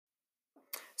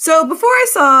So before I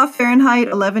saw Fahrenheit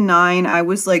 11.9, I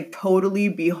was like totally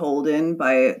beholden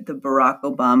by the Barack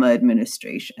Obama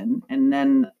administration. And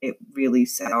then it really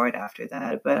soured after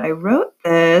that. But I wrote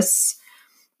this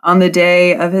on the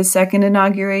day of his second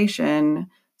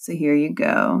inauguration. So here you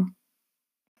go.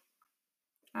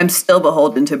 I'm still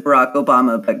beholden to Barack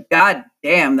Obama, but god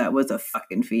damn, that was a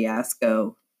fucking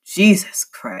fiasco. Jesus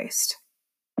Christ.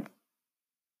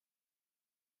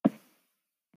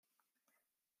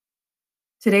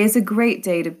 Today is a great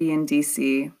day to be in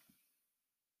DC.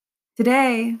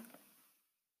 Today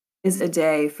is a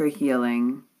day for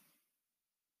healing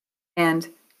and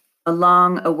a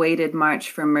long awaited march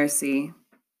for mercy.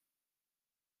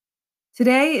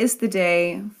 Today is the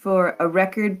day for a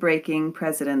record breaking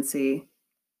presidency.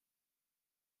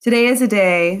 Today is a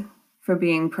day for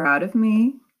being proud of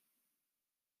me.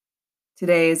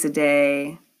 Today is a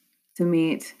day to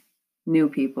meet new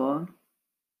people.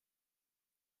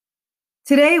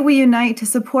 Today we unite to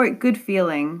support good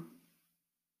feeling.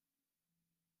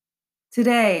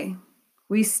 Today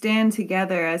we stand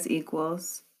together as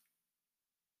equals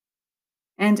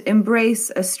and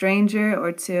embrace a stranger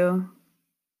or two.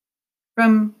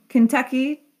 From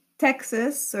Kentucky,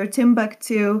 Texas, or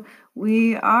Timbuktu,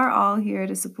 we are all here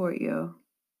to support you.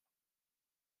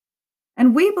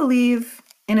 And we believe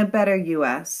in a better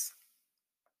US,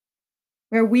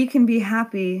 where we can be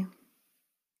happy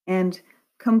and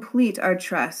complete our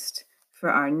trust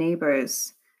for our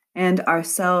neighbors and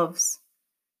ourselves,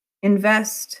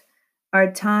 invest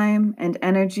our time and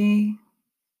energy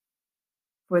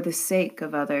for the sake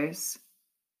of others.